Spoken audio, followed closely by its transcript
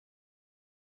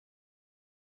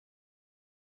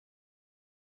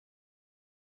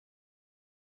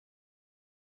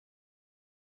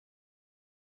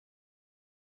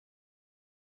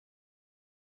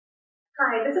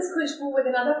Hi, this is Khushbu with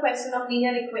another question of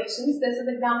linear equations. This is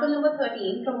example number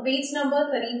 13 from page number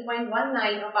 13.19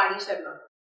 of R.D Sharma.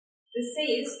 This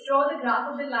says, draw the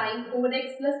graph of the line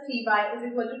 4x plus 3y is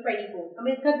equal to 24.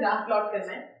 हमें इसका graph plot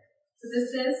करना है. So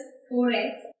this is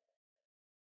 4x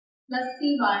plus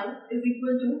 3y is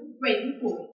equal to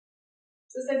 24.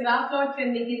 So इसका graph plot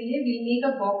करने के लिए we'll make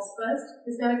a box first.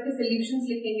 इसमें हम इसके solutions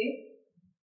लिखेंगे.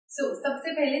 So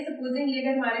सबसे पहले supposing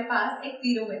अगर हमारे पास x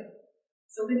 0 है.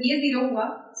 So अगर ये 0 हुआ,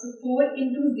 so 4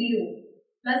 into 0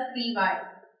 plus 3y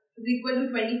is equal to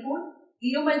 24.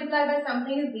 0 multiplied by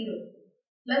something is 0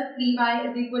 plus 3y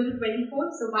is equal to 24.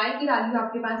 So y की वैल्यू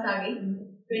आपके पास आ गई.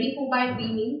 24 by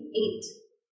 3 means 8.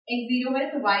 x 0 है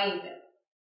तो y 8 है.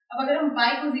 अब अगर हम y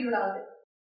को 0 डाल दें,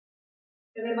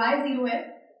 तो अगर y 0 है,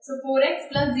 so 4x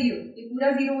plus 0 ये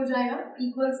पूरा 0 हो जाएगा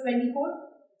equals 24.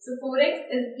 So 4x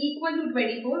is equal to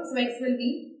 24. So x will be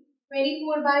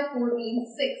 24 by 4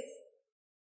 means 6.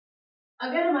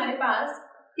 अगर हमारे पास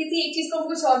किसी एक चीज को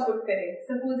कुछ और पुट करें,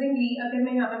 सपोजिंगली अगर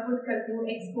मैं यहाँ पर पुट करती हूँ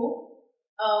x को,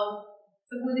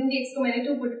 सपोजिंगली x को मैंने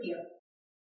 2 पुट किया,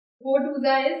 4 2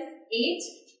 is 8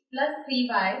 plus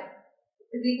 3y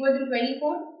is equal to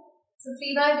 24. So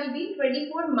 3y will be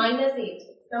 24 minus 8.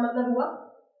 इसका मतलब हुआ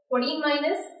 14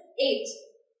 minus 8.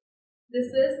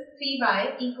 This is 3y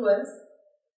equals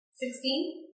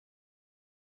 16.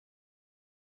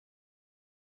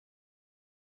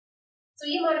 तो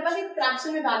ये हमारे पास एक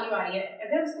फ्रैक्शन में वैल्यू आ रही है.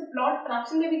 अगर उसको प्लॉट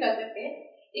फ्रैक्शन में भी कर सकते हैं.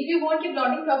 इफ यू वांट कि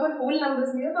प्लॉटिंग प्रॉपर होल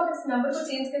नंबर्स में हो तो आप इस नंबर को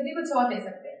चेंज करके कुछ और ले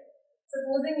सकते हैं.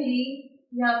 सपोजिंगली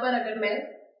यहाँ पर अगर मैं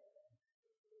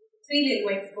 3 ले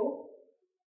लूँ x को,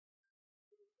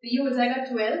 तो ये हो जाएगा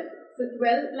 12. So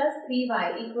 12 plus 3y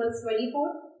equals 24.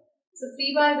 So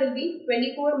 3y will be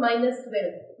 24 minus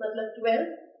 12 मतलब 12.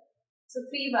 So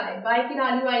 3y y की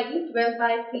वैल्यू आएगी 12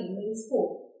 by 3 means 4.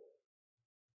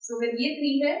 So अगर ये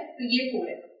 3 है तो ये 4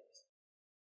 है.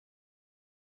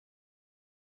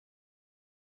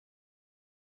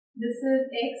 This is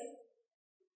x,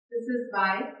 this is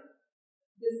y,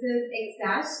 this is x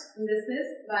dash, and this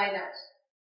is y dash.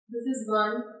 This is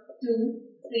 1, 2,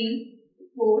 3,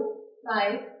 4,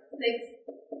 5, 6,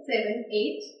 7,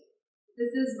 8.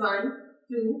 This is 1,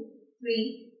 2, 3,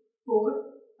 4,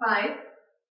 5,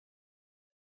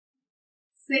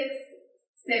 6,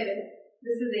 7.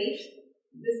 This is 8.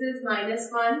 This is minus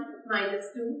 1, minus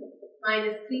 2,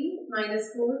 minus 3, minus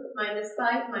 4, minus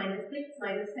 5, minus 6,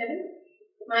 minus 7,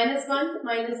 minus 1,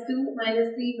 minus 2,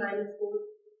 minus 3, minus 4,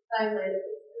 5, minus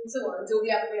 6, and so on. जो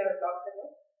भी आपको यहाँ plot करना है.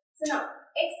 So now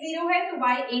x 0 है तो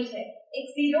y 8 है.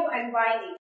 x 0 and y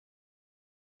 8.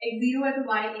 x 0 है तो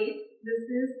y 8. This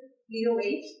is 0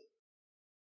 8.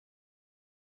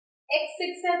 x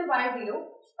 6 है तो y 0.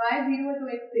 y 0 है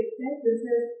तो x 6 है. This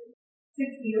is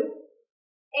 6 0.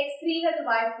 x 3 है तो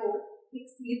y 4.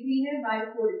 x ये 3 है, y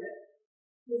 4 इधर.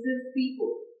 This is 3 4.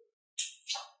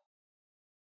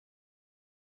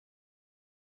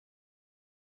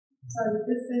 Sorry,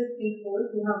 this is 3 4.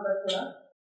 यहाँ पर थोड़ा.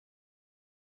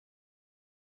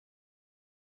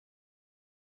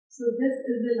 So this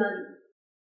is the line.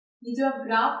 ये जो आप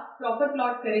ग्राफ प्रॉपर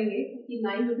प्लॉट करेंगे, इसकी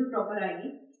लाइन बिल्कुल प्रॉपर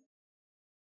आएगी.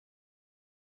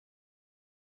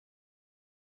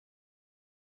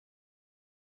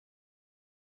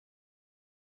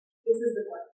 This is the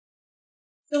point.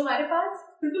 So हमारे पास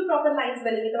बिल्कुल प्रॉपर लाइंस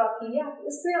बनेंगे तो आपके लिए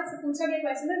उसमें आपसे पूछा गया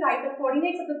क्वेश्चन है right the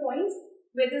coordinates of the points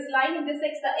where this line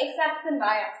intersects the x axis and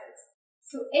y axis.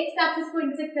 So x axis को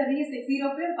इंटरसेक्ट कर रही है 6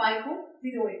 0 पे, y को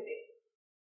 0 8 पे.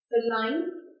 So line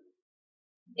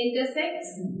intersects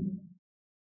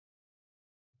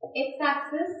x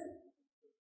axis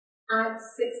at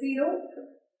 6 0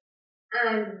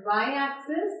 and y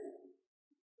axis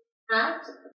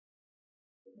at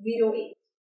 0 8.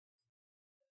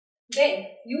 Then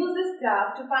use this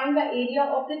graph to find the area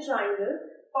of the triangle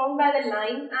formed by the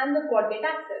line and the coordinate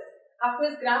axis. आपको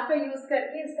इस graph का use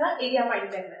करके इसका area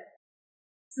find करना है.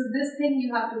 So this thing you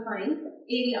have to find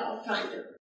area of triangle.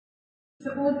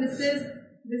 Suppose this is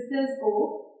O,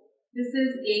 this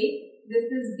is A, this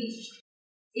is B.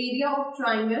 Area of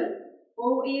triangle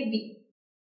OAB.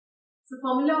 So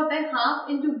formula होता है half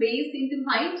into base into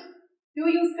height. क्यों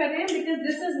use कर रहे हैं? Because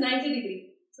this is 90 degree.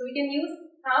 So we can use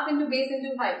half into base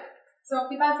into height. So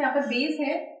आपके पास यहाँ पर base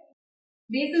है.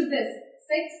 Base is this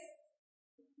 6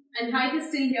 and height is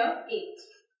still here 8.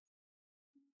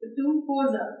 So 2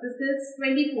 4s are. This is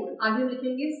 24. आगे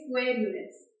लिखेंगे square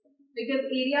units because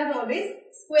areas always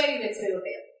square units में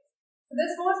होते हैं. So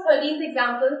this was 13th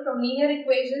example from linear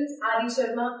equations R.D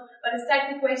Sharma. और इस type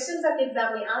के questions आपके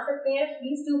exam में आ सकते हैं.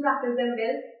 Please do practice them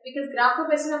well because graph का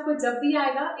क्वेश्चन आपको जब भी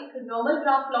आएगा एक नॉर्मल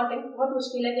ग्राफ प्लॉटिंग बहुत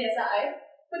मुश्किल है कि ऐसा आए.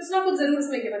 कुछ ना कुछ जरूर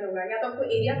इसमें गिवन होगा, या तो आपको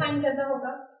एरिया फाइंड करना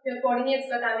होगा, फिर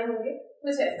कोऑर्डिनेट्स बताने होंगे,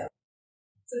 कुछ ऐसा.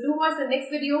 So do watch the next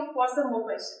video for some more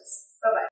questions. Bye bye.